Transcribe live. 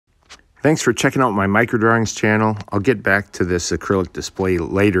Thanks for checking out my microdrawings channel. I'll get back to this acrylic display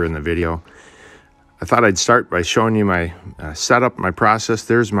later in the video. I thought I'd start by showing you my setup, my process.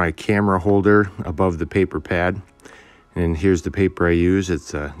 There's my camera holder above the paper pad. And here's the paper I use.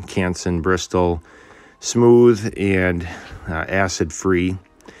 It's a Canson Bristol Smooth and Acid-Free.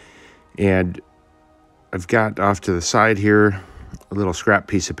 And I've got off to the side here a little scrap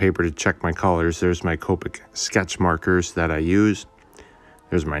piece of paper to check my colors. There's my Copic sketch markers that I use.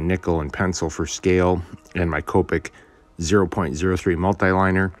 There's my nickel and pencil for scale, and my Copic 0.03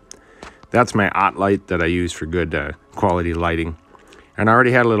 multiliner. That's my OttLight that I use for good quality lighting. And I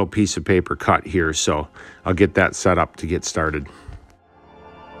already had a little piece of paper cut here, so I'll get that set up to get started.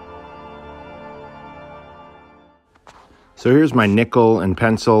 So here's my nickel and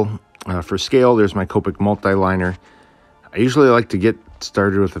pencil. For scale, there's my Copic multiliner. I usually like to get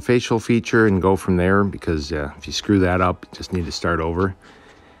started with a facial feature and go from there, because if you screw that up, you just need to start over.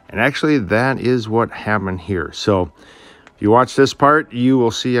 And actually, that is what happened here. So if you watch this part, you will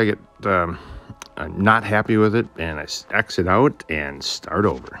see I get not happy with it, and I exit out and start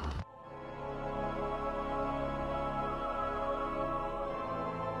over.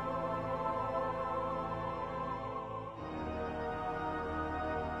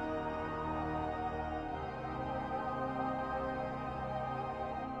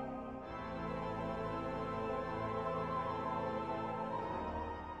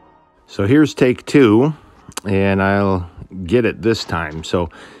 So here's take two, and I'll get it this time. So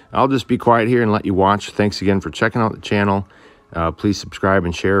I'll just be quiet here and let you watch. Thanks again for checking out the channel. Please subscribe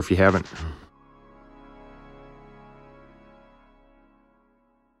and share if you haven't.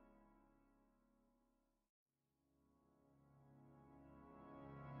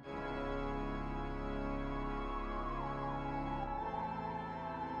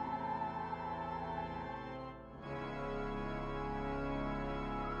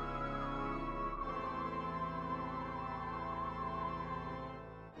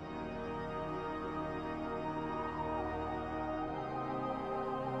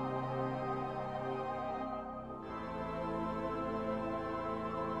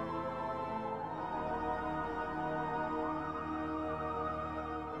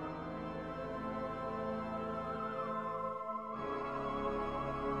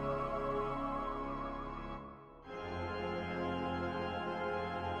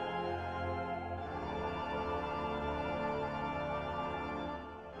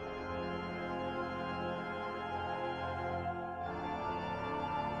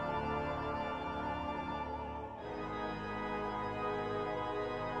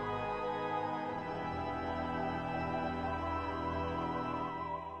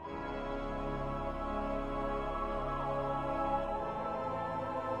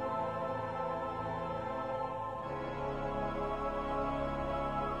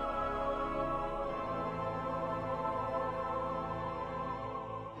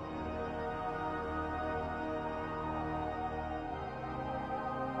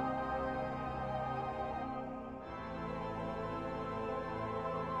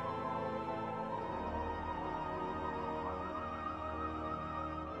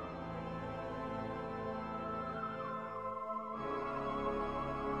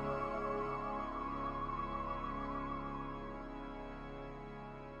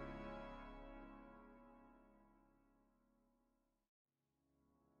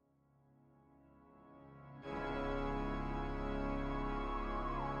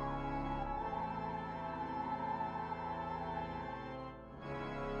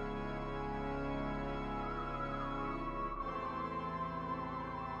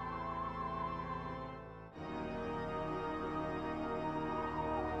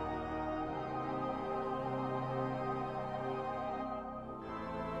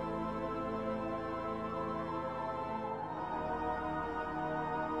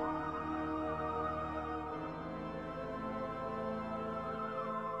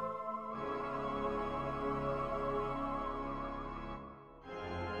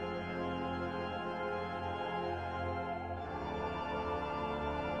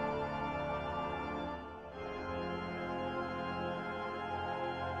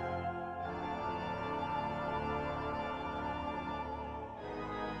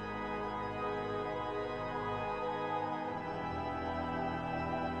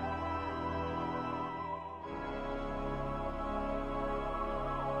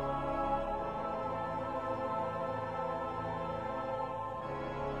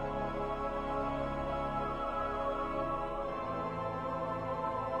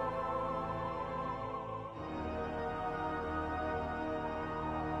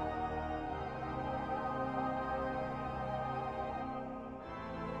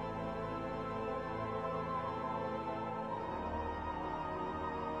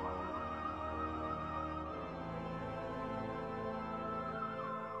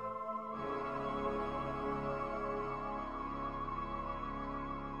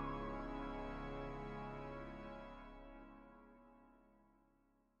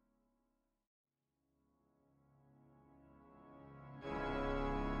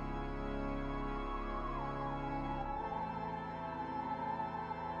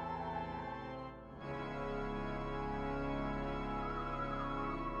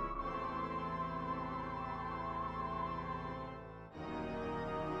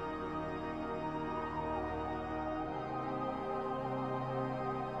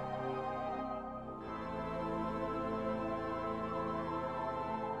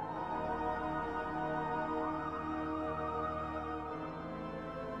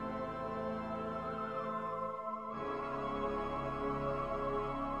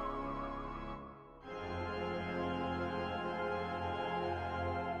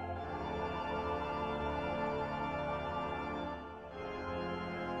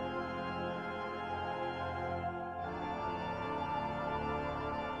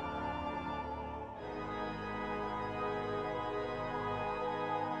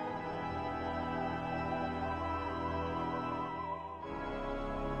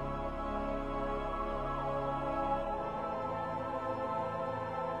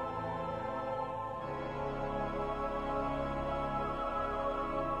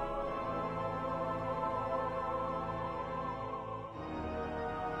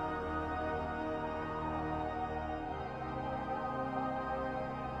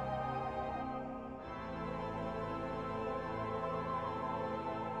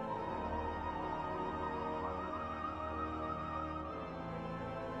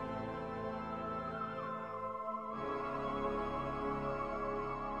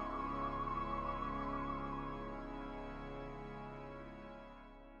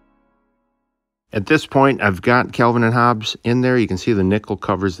 At this point, I've got Calvin and Hobbes in there. You can see the nickel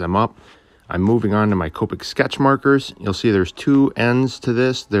covers them up. I'm moving on to my Copic sketch markers. You'll see there's two ends to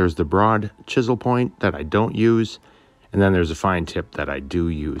this. There's the broad chisel point that I don't use, and then there's a fine tip that I do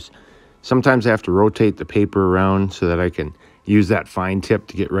use. Sometimes I have to rotate the paper around so that I can use that fine tip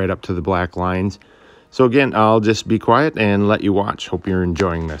to get right up to the black lines. So again, I'll just be quiet and let you watch. Hope you're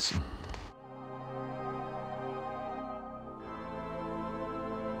enjoying this.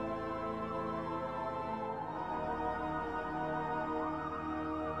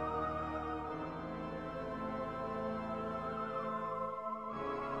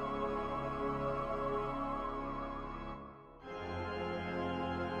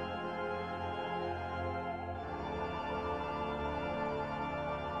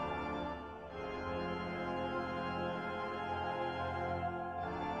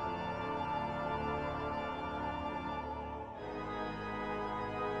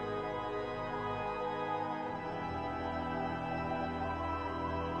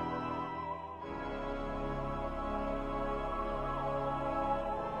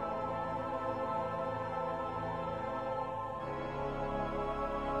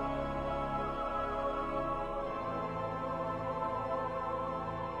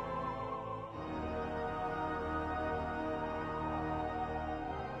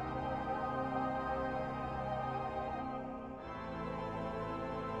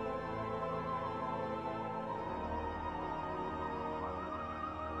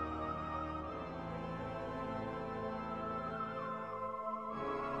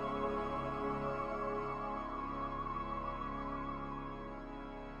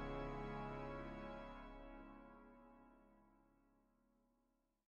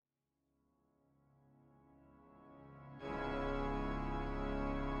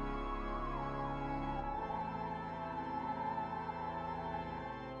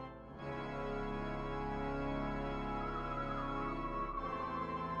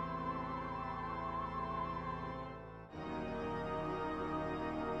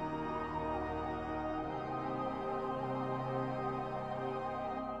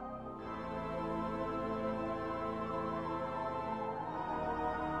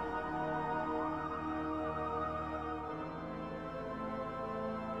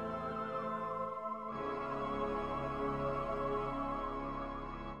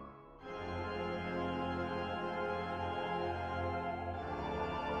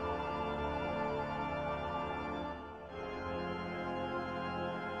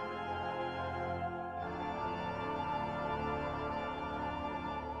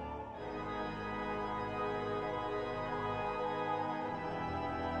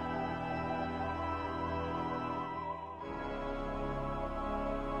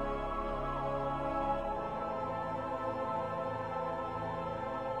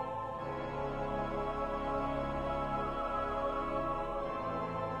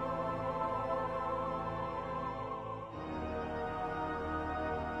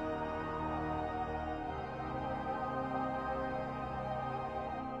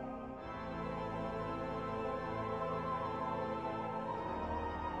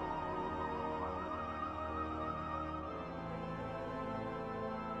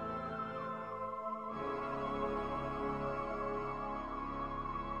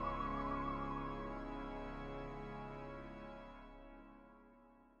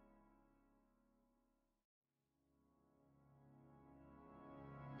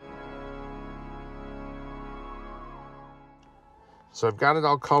 So I've got it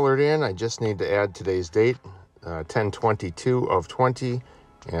all colored in. I just need to add today's date, 10/22 of 20,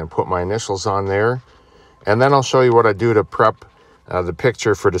 and put my initials on there. And then I'll show you what I do to prep the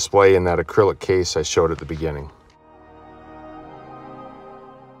picture for display in that acrylic case I showed at the beginning.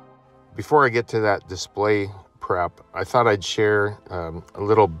 Before I get to that display prep, I thought I'd share a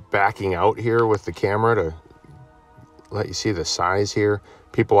little backing out here with the camera to let you see the size here.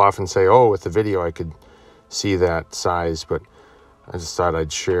 People often say, oh, with the video I could see that size, but I just thought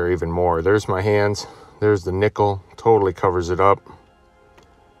I'd share even more. There's my hands. There's the nickel. Totally covers it up.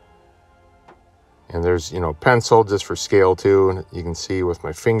 And there's, pencil just for scale too. And you can see with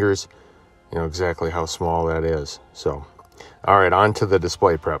my fingers, exactly how small that is. So, all right, on to the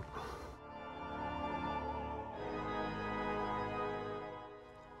display prep.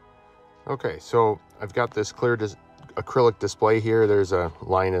 Okay, so I've got this clear acrylic display here. There's a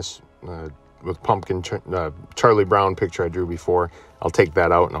Linus with pumpkin Charlie Brown picture I drew before. I'll take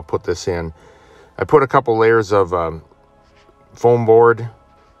that out and I'll put this in. I put a couple layers of foam board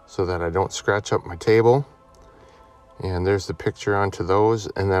so that I don't scratch up my table. And there's the picture onto those.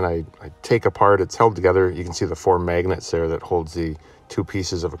 And then I take apart, it's held together. You can see the 4 magnets there that holds the 2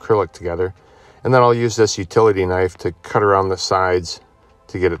 pieces of acrylic together. And then I'll use this utility knife to cut around the sides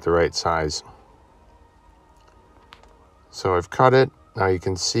to get it the right size. So I've cut it. Now you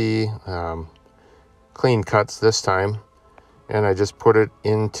can see clean cuts this time. And I just put it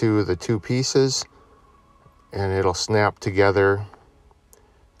into the two pieces and it'll snap together.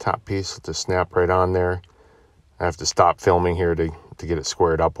 Top piece will just snap right on there. I have to stop filming here to get it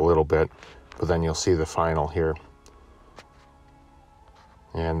squared up a little bit, but then you'll see the final here.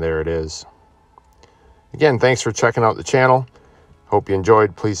 And there it is. Again, thanks for checking out the channel. Hope you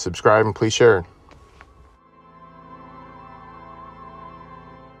enjoyed. Please subscribe and please share.